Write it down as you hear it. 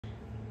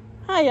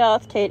Hi y'all,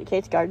 it's Kate at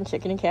Kate's Garden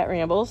Chicken and Cat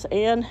Rambles,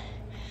 and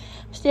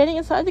I'm standing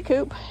inside the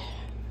coop.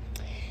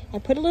 I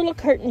put a little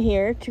curtain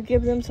here to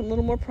give them some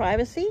little more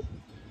privacy,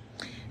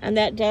 and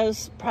that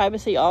does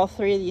privacy all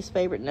three of these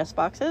favorite nest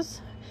boxes.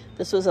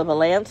 This was a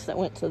Valance that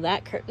went to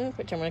that curtain,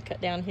 which I'm going to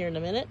cut down here in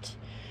a minute.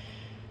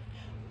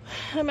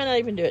 I might not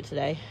even do it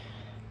today.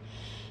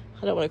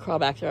 I don't want to crawl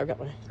back there. I've got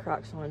my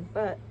Crocs on,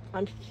 but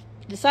I'm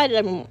decided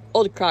I'm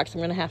old Crocs.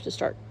 I'm going to have to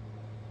start.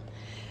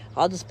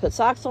 I'll just put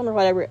socks on or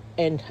whatever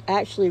and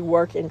actually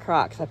work in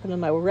Crocs. I put on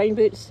my rain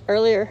boots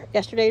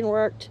yesterday and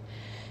worked,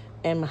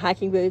 and my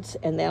hiking boots,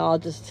 and they all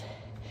just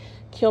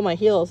kill my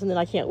heels, and then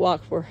I can't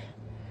walk for,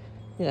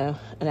 an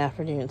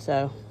afternoon.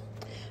 So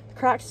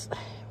Crocs,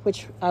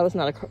 which I was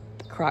not a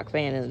Croc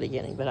fan in the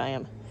beginning, but I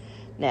am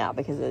now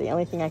because they're the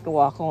only thing I can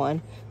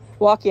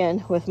walk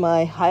in with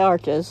my high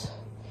arches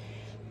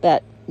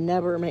that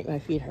never make my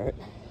feet hurt.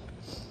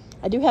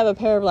 I do have a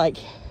pair of like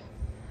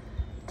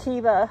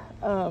Teva,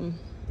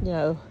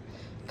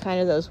 kind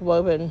of those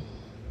woven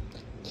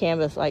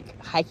canvas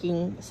like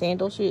hiking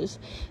sandal shoes.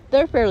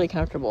 They're fairly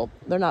comfortable.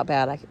 They're not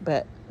bad,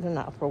 but they're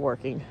not for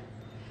working.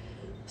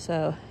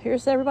 So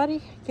here's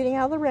everybody getting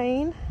out of the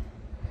rain.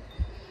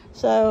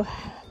 So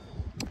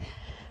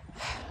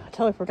I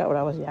totally forgot what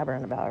I was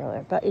yabbering about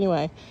earlier. But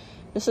anyway,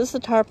 this is the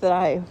tarp that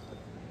I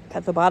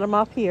cut the bottom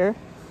off here.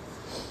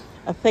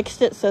 I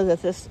fixed it so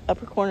that this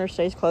upper corner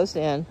stays closed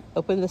in.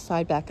 Open this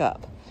side back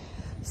up.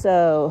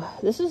 So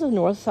this is the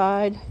north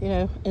side.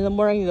 In the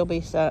morning there'll be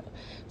some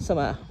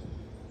sun,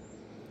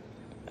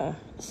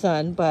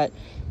 but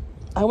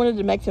I wanted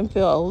to make them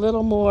feel a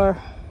little more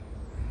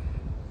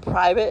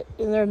private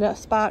in their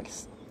nest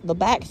box. The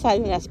back side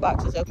of the nest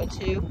box is open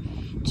too,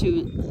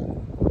 to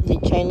the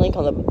chain link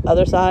on the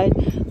other side,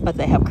 but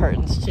they have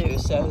curtains too,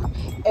 so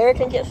air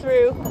can get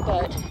through,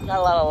 but not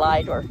a lot of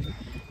light, or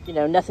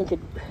nothing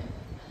could.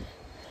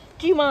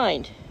 Do you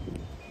mind?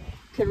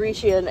 Could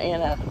reach in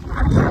and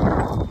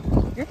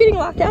you're getting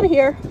locked out of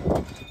here.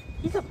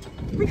 He's a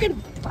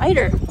freaking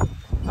fighter.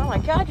 Oh my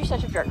God, you're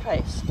such a jerk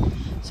face.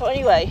 So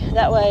anyway,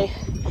 that way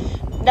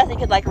nothing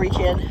could reach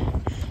in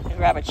and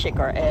grab a chick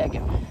or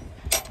egg.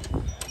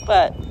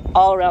 But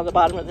all around the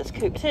bottom of this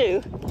coop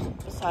too,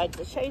 besides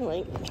the chain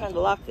link, I'm trying to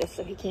lock this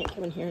so he can't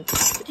come in here and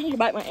continue to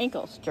bite my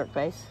ankles, jerk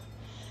face.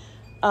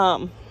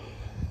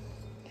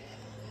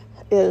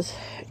 Is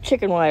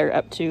chicken wire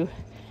up to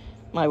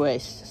my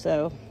waist,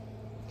 so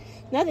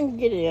nothing can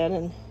get in,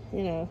 and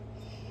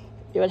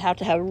you would have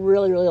to have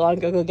really, really long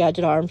Go-Go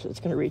Gadget arms that's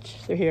going to reach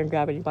through here and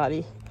grab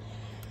anybody.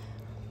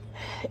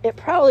 It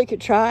probably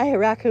could try. A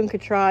raccoon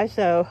could try.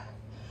 So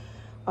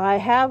I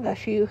have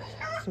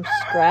some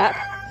scrap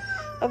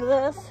of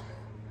this.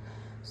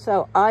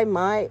 So I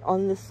might,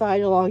 on this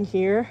side along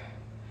here,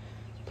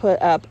 put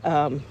up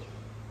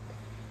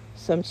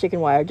some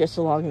chicken wire just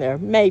along there.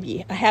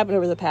 Maybe. I haven't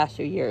over the past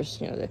few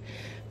years.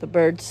 The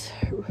birds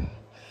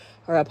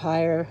are up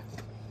higher.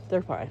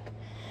 They're fine.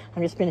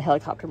 I'm just being a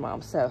helicopter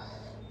mom, so.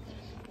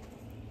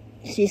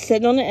 She's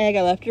sitting on the egg.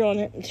 I left her on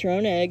it. It's her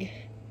own egg.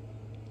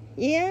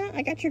 Yeah,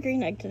 I got your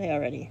green egg today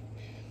already.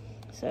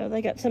 So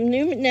they got some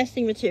new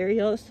nesting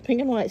material. It's the pink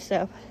and white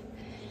stuff.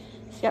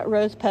 It's got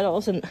rose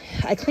petals, and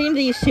I cleaned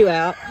these two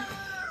out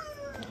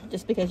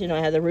just because, I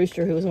had the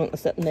rooster who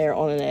was sitting there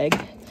on an egg.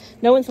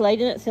 No one's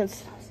laid in it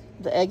since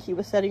the egg he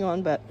was sitting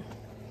on, but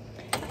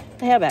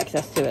I have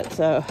access to it.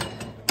 So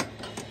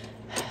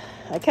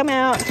I come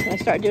out, and I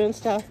start doing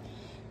stuff,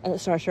 and it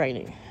starts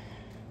raining.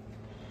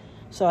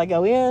 So I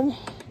go in,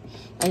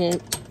 and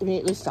it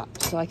immediately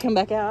stops. So I come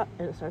back out,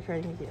 and it starts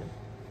raining again.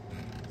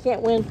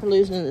 Can't win for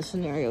losing in this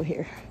scenario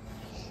here.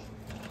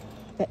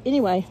 But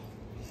anyway,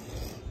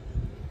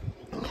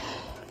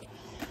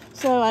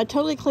 so I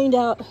totally cleaned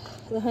out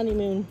the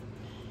honeymoon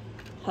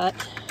hut.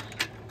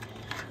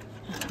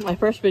 My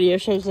first video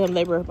shows them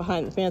they were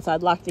behind the fence.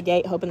 I'd locked the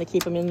gate, hoping to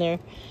keep them in there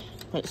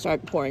when it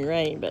started pouring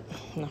rain, but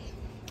no.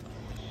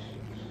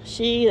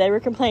 They were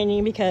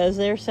complaining because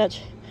they're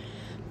such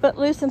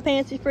footloose and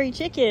fancy-free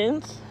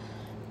chickens.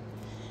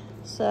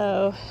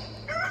 So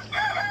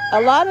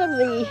a lot of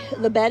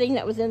the bedding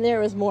that was in there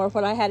was more of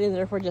what I had in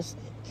there for just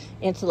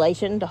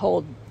insulation to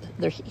hold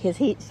his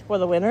heat for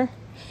the winter.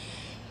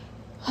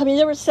 I mean,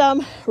 there was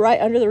some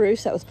right under the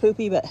roost that was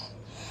poopy, but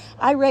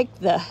I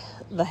raked the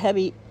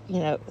heavy,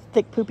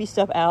 thick poopy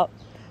stuff out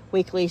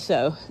weekly,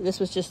 so this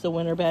was just the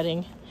winter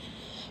bedding.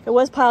 It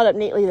was piled up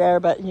neatly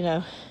there, but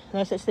no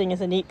such thing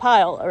as a neat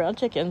pile around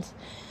chickens.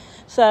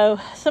 So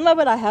some of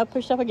it I have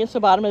pushed up against the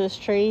bottom of this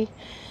tree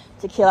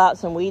to kill out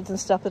some weeds and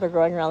stuff that are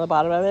growing around the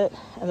bottom of it.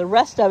 And the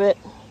rest of it,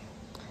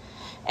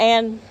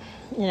 and,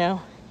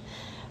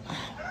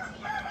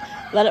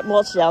 let it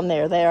mulch down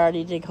there. They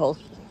already dig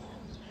holes.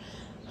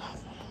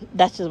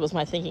 That just was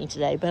my thinking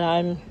today. But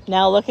I'm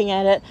now looking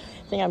at it.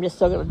 I think I'm just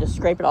still going to just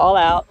scrape it all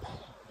out.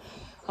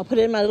 I'll put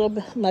it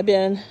in my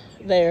bin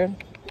there,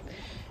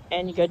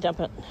 and you go dump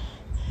it.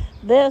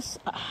 This,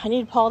 I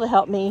need Paul to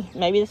help me.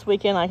 Maybe this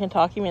weekend I can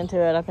talk him into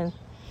it. I've been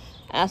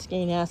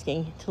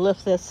asking to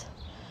lift this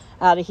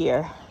out of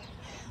here.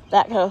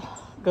 That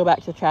go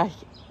back to the trash,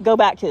 go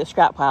back to the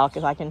scrap pile,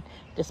 because I can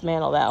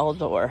dismantle that old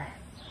door.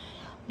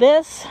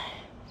 This,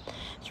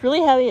 it's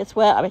really heavy, it's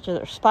wet. I bet you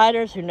there's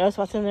spiders. Who knows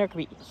what's in there? It could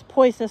be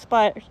poisonous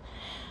spiders.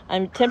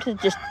 I'm tempted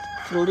just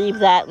to leave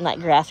that and let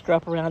grass grow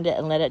up around it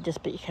and let it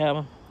just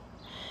become,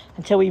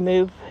 until we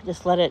move,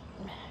 just let it,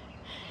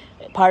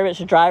 part of it's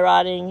dry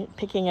rotting.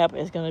 Picking up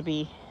is going to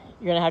be,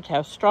 you're going to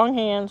have strong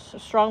hands, a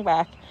strong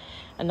back,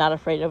 and not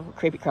afraid of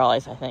creepy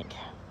crawlies, I think.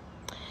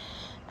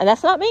 And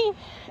that's not me,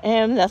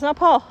 and that's not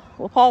Paul.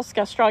 Well, Paul's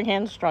got strong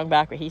hands, strong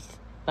back, but he's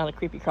not a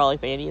creepy crawly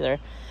fan either.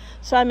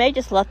 So I may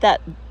just let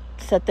that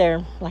sit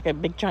there like a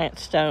big giant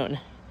stone.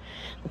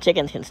 The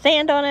chickens can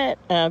stand on it.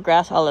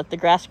 Grass, I'll let the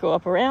grass grow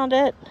up around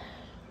it.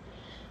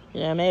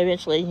 You know, maybe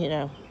eventually, you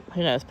know,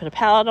 who knows, put a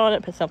pallet on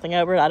it, put something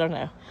over it, I don't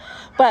know.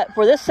 But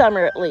for this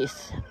summer at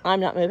least, I'm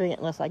not moving it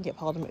unless I get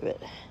Paul to move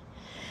it.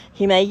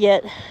 He may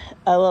get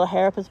a little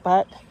hair up his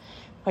butt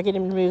if I get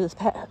him to move this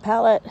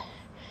pallet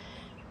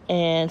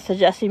and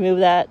suggest he move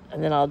that,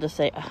 and then I'll just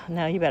say, oh,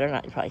 no, you better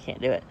not, you probably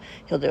can't do it.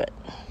 He'll do it.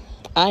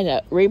 I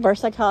know, reverse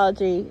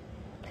psychology,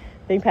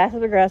 being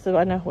passive aggressive,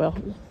 I know, well,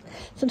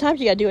 sometimes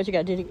you gotta do what you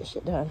gotta do to get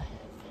shit done.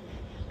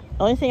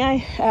 The only thing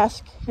I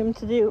ask him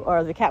to do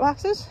are the cat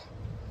boxes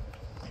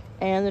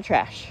and the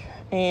trash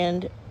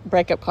and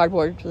break up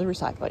cardboard for the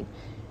recycling.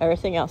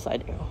 Everything else I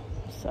do.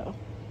 So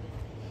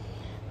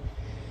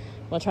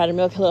I'm gonna try to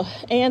milk a little,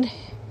 and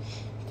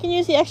he can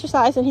use the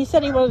exercise, and he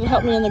said he wanted to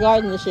help me in the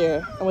garden this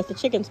year and with the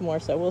chickens more,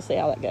 so we'll see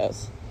how that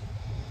goes.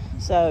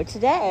 So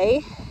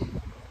today,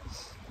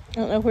 I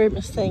don't know where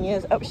Miss Thing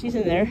is. Oh, she's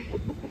in there.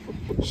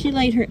 She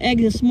laid her egg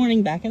this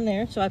morning back in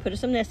there, so I put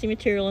some nesting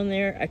material in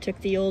there. I took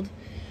the old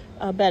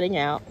bedding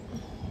out.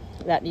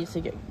 That needs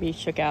to be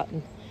shook out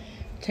and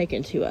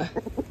taken to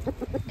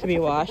be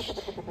washed.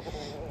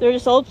 They're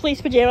just old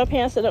fleece pajama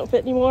pants that don't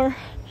fit anymore,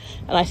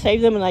 and I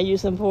save them and I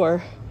use them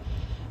for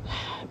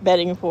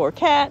bedding for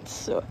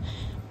cats,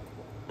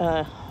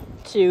 for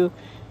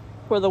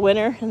the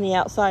winter in the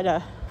outside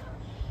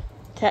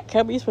cat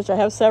cubbies, which I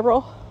have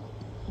several.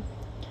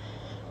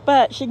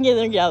 But she can get in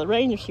there and get out of the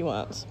rain if she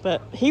wants.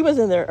 But he was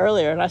in there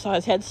earlier, and I saw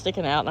his head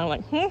sticking out, and I'm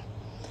like,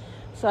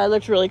 So I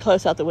looked really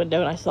close out the window,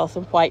 and I saw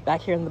some white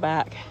back here in the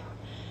back.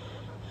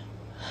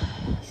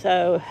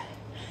 So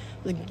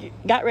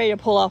got ready to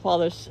pull off all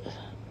those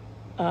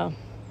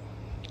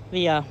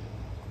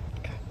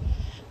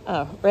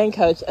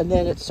raincoats, and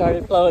then it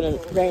started blowing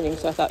and raining.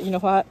 So I thought, you know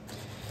what?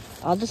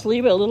 I'll just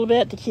leave it a little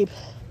bit to keep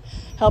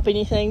help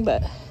anything,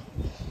 but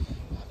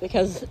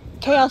because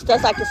Chaos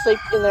does like to sleep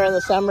in there in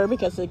the summer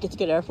because it gets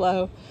good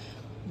airflow,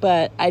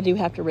 but I do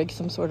have to rig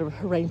some sort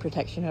of rain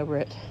protection over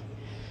it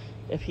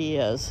if he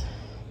is.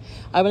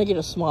 I'm going to get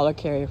a smaller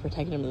carrier for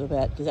taking him to the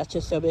vet because that's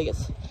just so big.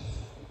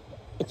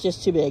 It's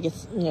just too big.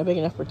 It's, you know, big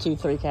enough for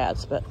 2-3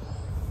 cats. But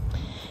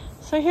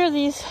so here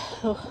these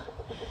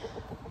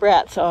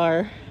brats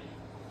are.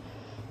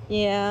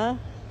 Yeah.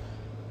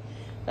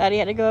 Daddy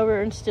had to go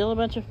over and steal a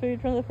bunch of food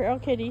from the feral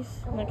kitties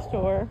next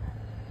door.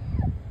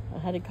 I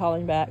had to call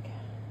him back.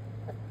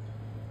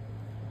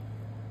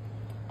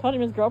 Told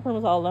him his girlfriend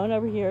was all alone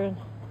over here, and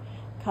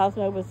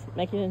Cosmo was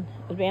making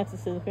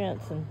advances to the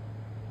fence, and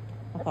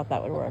I thought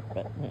that would work,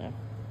 but you know,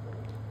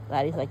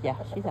 Laddie's like, yeah,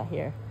 she's out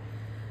here.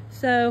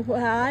 So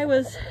while I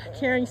was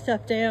carrying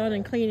stuff down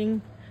and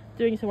cleaning,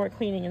 doing some more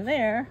cleaning in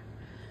there,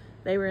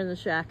 they were in the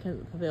shack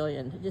and the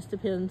pavilion. It just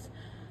depends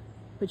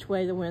which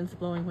way the wind's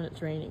blowing when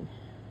it's raining.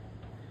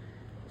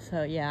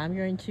 So yeah, I'm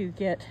going to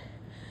get,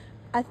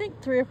 I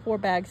think 3 or 4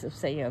 bags of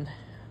sand,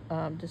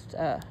 just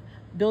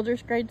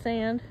builder's grade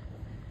sand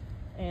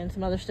and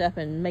some other stuff,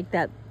 and make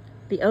that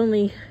the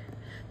only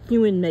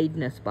human-made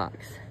nest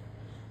box,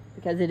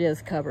 because it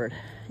is covered.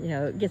 You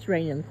know, it gets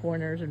rain in the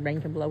corners and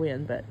rain can blow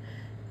in, but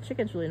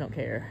chickens really don't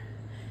care.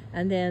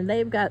 And then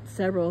they've got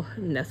several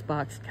nest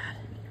boxes. God,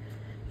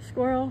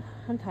 squirrel,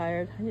 I'm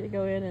tired. I need to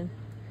go in and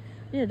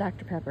I need a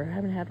Dr. Pepper. I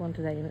haven't had one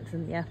today, and it's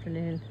in the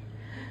afternoon.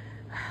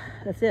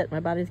 That's it. My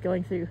body's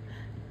going through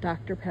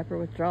Dr. Pepper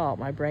withdrawal.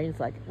 My brain's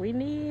like, we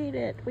need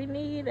it. We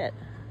need it.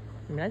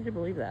 I mean, I do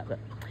believe that, but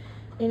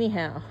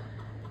anyhow.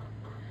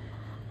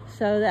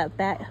 So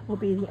that will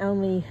be the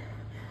only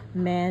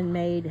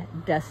man-made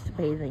dust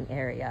bathing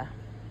area.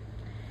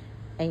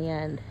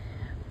 And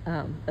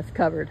that's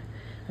covered.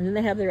 And then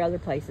they have their other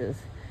places.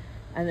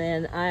 And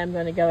then I am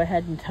going to go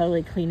ahead and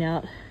totally clean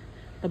out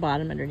the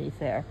bottom underneath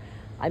there.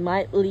 I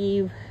might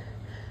leave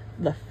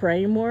the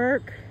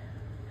framework,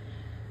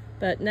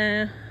 but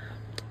nah.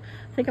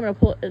 I think I'm going to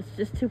pull it.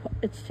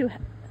 It's too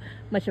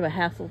much of a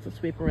hassle to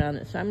sweep around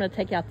it. So I'm going to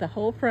take out the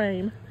whole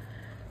frame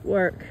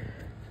work,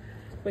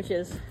 which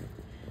is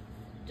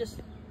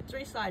just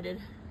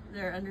 3-sided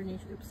there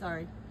underneath. Oops,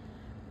 sorry.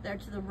 There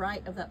to the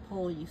right of that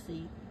pole you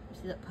see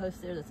that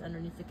post there that's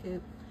underneath the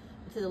coop.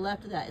 And to the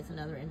left of that is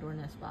another indoor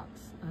nest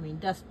box. I mean,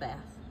 dust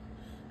bath.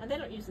 And they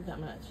don't use it that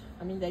much.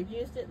 I mean, they've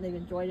used it and they've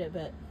enjoyed it,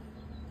 but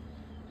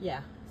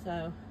yeah.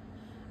 So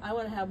I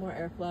want to have more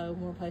airflow,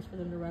 more place for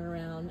them to run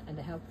around, and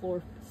to have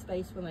floor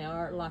space when they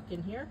are locked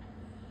in here.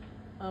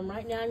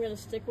 Right now I'm going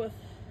to stick with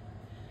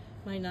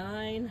my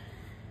 9.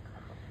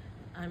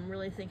 I'm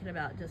really thinking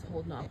about just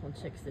holding off on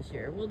chicks this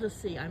year. We'll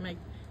just see. I might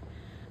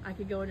I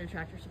could go into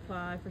Tractor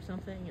Supply for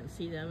something and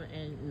see them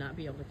and not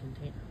be able to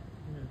contain,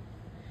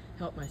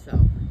 help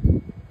myself,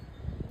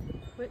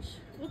 which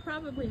will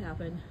probably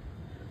happen.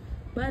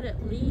 But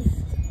at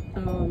least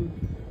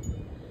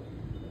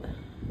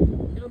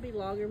it'll be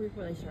longer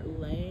before they start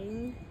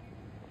laying.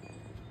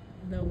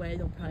 No way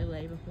they'll probably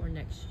lay before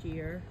next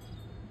year.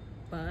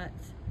 But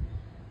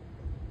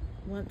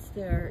once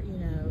they're,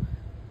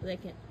 they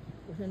can,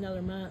 within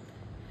another month,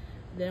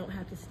 they don't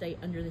have to stay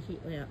under the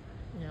heat lamp.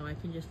 I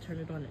can just turn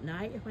it on at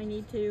night if I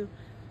need to,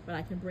 but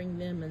I can bring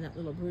them and that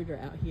little brooder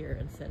out here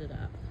and set it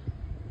up.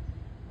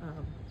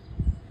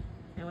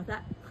 And with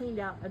that cleaned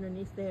out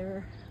underneath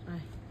there, I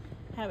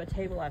have a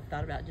table I've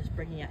thought about just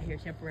bringing out here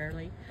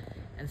temporarily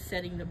and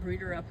setting the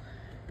brooder up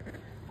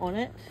on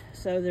it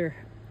so they're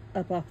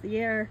up off the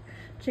air.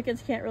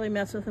 Chickens can't really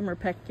mess with them or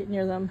peck get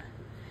near them,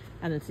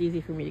 and it's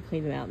easy for me to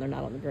clean them out and they're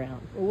not on the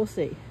ground. Well, we'll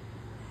see.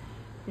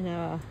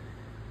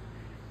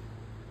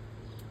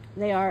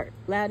 They are,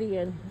 Laddie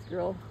and this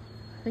girl,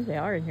 I think they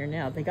are in here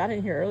now. They got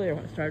in here earlier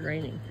when it started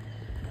raining.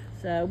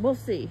 So we'll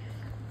see.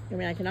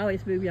 I can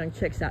always move young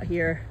chicks out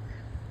here,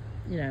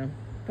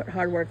 put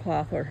hardware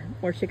cloth or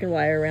more chicken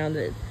wire around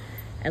it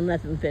and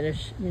let them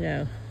finish,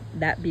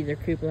 that be their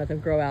coop and let them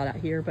grow out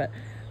here. But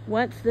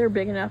once they're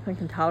big enough and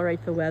can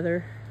tolerate the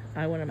weather,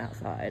 I want them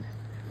outside.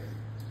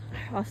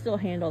 I'll still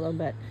handle them,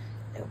 but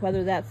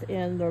whether that's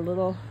in their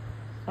little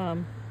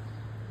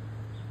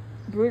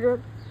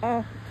brooder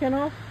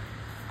kennel,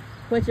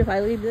 which if I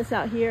leave this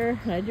out here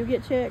and I do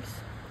get chicks,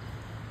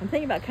 I'm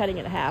thinking about cutting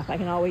it in half. I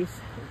can always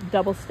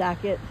double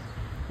stack it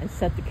and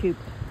set the coop,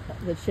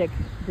 the chick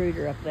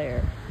brooder up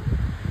there.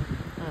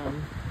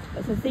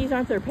 But since these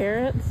aren't their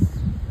parents,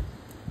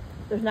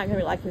 there's not going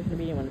to be like there's going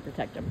to be anyone to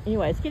protect them.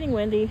 Anyway, it's getting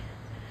windy,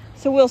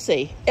 so we'll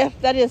see.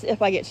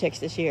 If I get chicks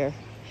this year.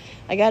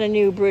 I got a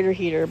new brooder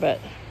heater, but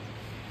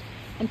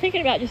I'm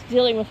thinking about just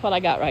dealing with what I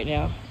got right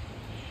now.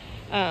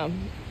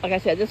 Like I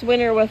said, this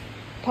winter with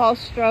Paul's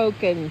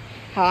stroke and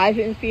how I've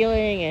been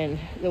feeling and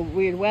the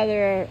weird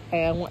weather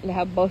and wanting to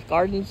have both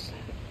gardens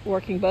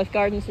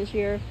this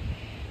year,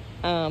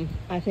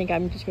 I think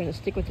I'm just going to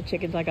stick with the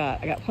chickens I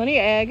got. I got plenty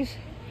of eggs,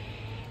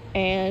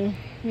 and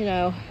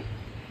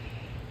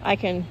I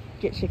can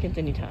get chickens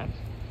anytime.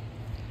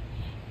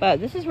 But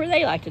this is where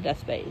they like to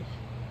dust bathe.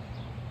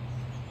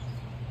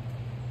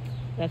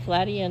 That's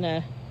Laddie,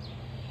 and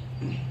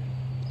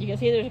you can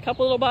see there's a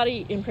couple little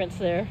body imprints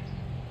there.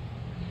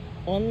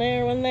 One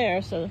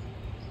there, so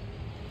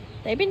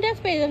they've been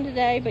dust bathing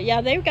today. But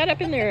yeah, they got up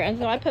in there, and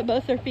so I put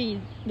both their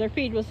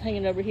feed was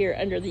hanging over here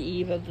under the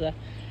eave of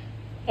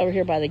over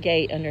here by the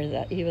gate, under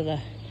the eave of the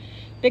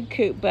big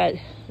coop. But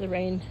the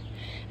rain,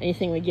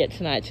 anything we get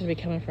tonight, is going to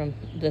be coming from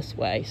this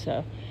way.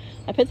 So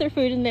I put their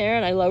food in there,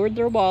 and I lowered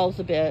their walls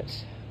a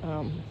bit.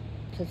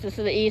 Since this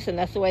is the east and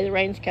that's the way the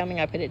rain's coming,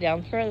 I put it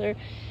down further.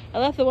 I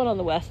left the one on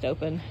the west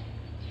open,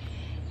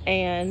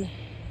 and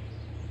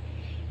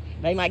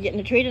they might get in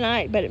the tree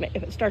tonight, but if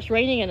it starts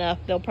raining enough,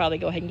 they'll probably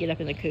go ahead and get up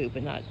in the coop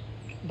and not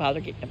bother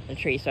getting up in the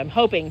tree. So I'm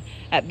hoping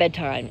at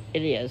bedtime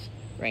it is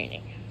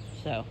raining.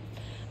 So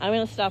I'm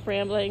going to stop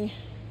rambling.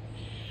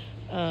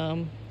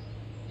 Got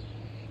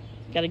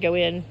to go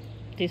in,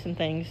 do some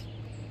things,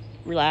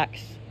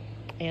 relax,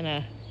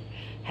 and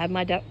have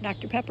my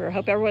Dr. Pepper. I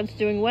hope everyone's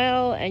doing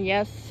well, and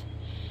yes,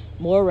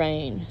 more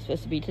rain. It's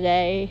supposed to be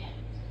today.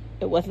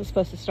 It wasn't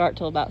supposed to start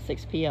till about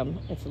 6 p.m.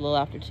 It's a little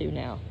after 2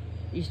 now,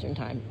 Eastern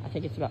time. I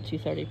think it's about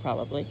 2:30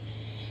 probably.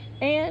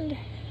 And it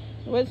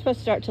wasn't supposed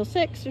to start till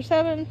 6 or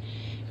 7,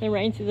 and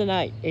rain through the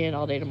night and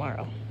all day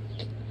tomorrow.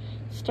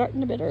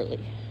 Starting a bit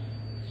early.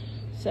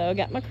 So I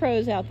got my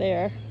crows out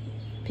there.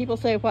 People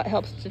say what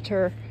helps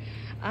deter.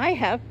 I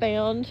have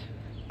found,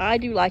 I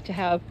did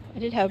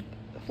have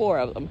 4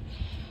 of them,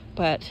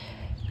 but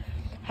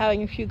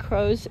having a few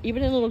crows,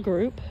 even in a little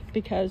group,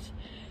 because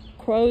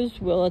crows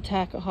will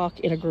attack a hawk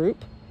in a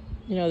group.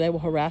 They will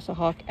harass a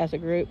hawk as a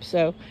group.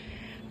 So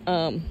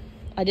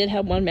I did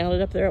have one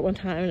mounted up there at one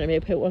time, and I may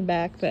put one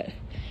back, but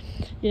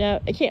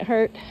it can't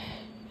hurt.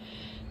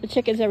 The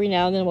chickens every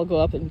now and then will go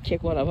up and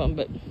kick one of them,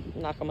 but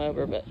knock them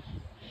over. But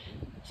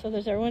so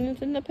there's everyone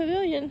in the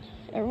pavilion.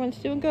 Everyone's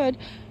doing good.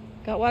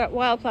 Got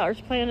wildflowers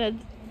planted.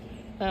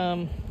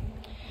 Have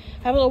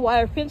a little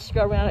wire fence to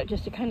go around it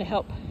just to kind of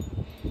help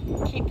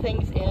keep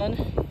things in.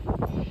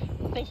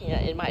 Thinking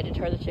that it might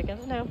deter the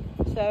chickens. No.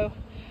 So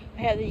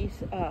I had these,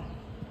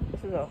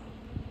 this is a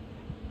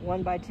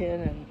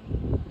 1x10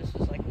 and this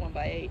is like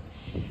 1x8.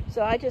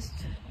 So I just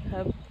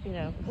have,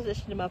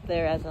 positioned them up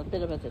there as a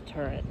bit of a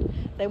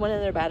deterrent. They went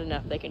in there bad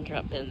enough, they can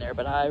jump in there,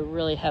 but I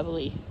really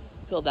heavily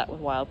filled that with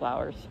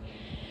wildflowers.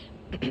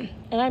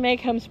 And I may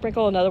come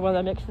sprinkle another one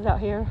of the mixes out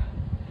here.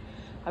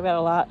 I've got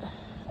a lot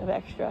of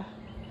extra.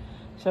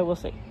 So we'll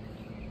see.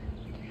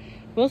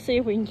 We'll see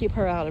if we can keep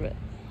her out of it.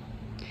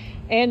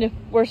 And if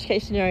worst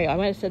case scenario, I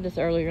might have said this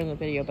earlier in the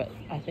video, but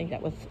I think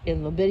that was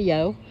in the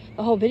video,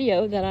 the whole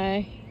video that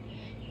I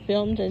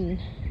filmed and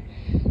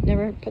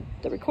never put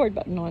the record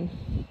button on.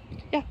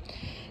 Yeah.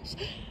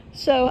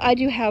 So I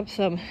do have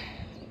some,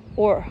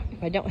 or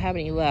if I don't have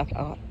any left,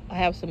 I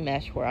have some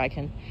mesh where I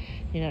can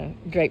you know,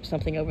 drape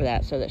something over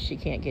that so that she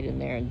can't get in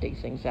there and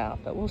dig things out.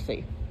 But we'll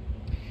see.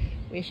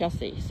 We shall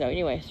see. So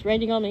anyway, it's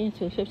raining on me. It's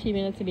been 15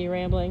 minutes of me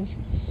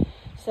rambling.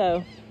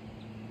 So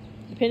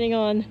depending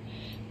on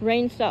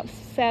rain stops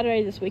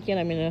Saturday this weekend,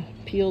 I'm going to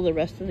peel the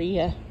rest of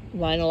the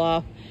vinyl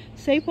off.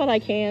 Save what I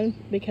can,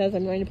 because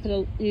I'm going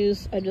to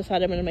I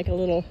decided I'm going to make a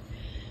little,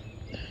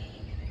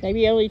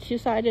 maybe only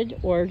two-sided,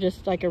 or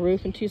just like a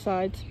roof and two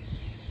sides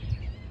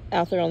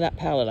out there on that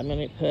pallet. I'm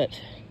going to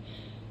put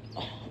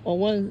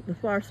on the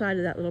far side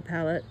of that little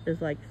pallet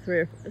is like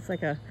it's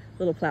like a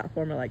little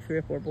platform of like 3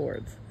 or 4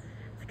 boards.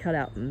 It's cut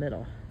out in the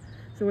middle.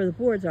 So where the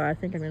boards are, I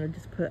think I'm going to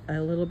just put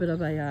a little bit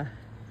of a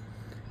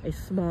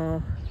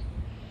small,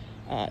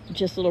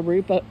 just a little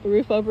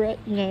roof over it,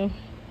 you know,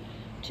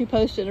 2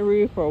 posts in a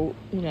roof, or,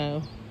 you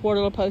know, 4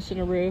 little posts in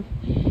a roof.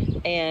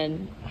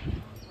 And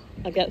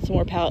I've got some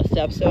more pallet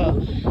stuff,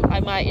 so I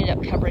might end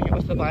up covering it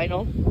with the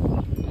vinyl.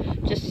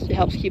 Just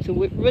helps keep the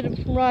wood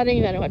from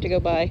rotting. I don't have to go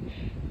buy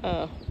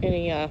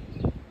any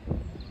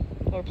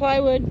more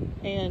plywood,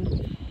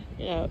 and,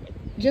 you know,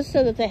 just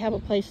so that they have a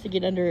place to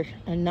get under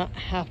and not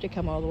have to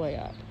come all the way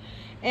up.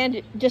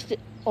 And just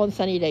on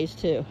sunny days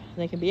too,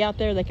 they can be out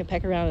there, they can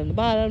peck around in the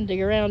bottom,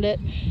 dig around it,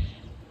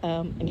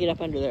 and get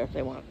up under there if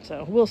they want.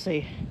 So we'll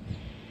see.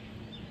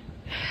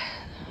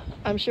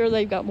 I'm sure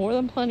they've got more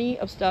than plenty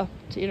of stuff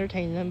to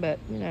entertain them, but,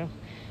 you know,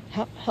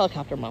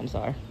 helicopter moms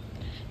are.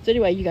 So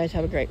anyway, you guys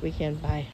have a great weekend. Bye.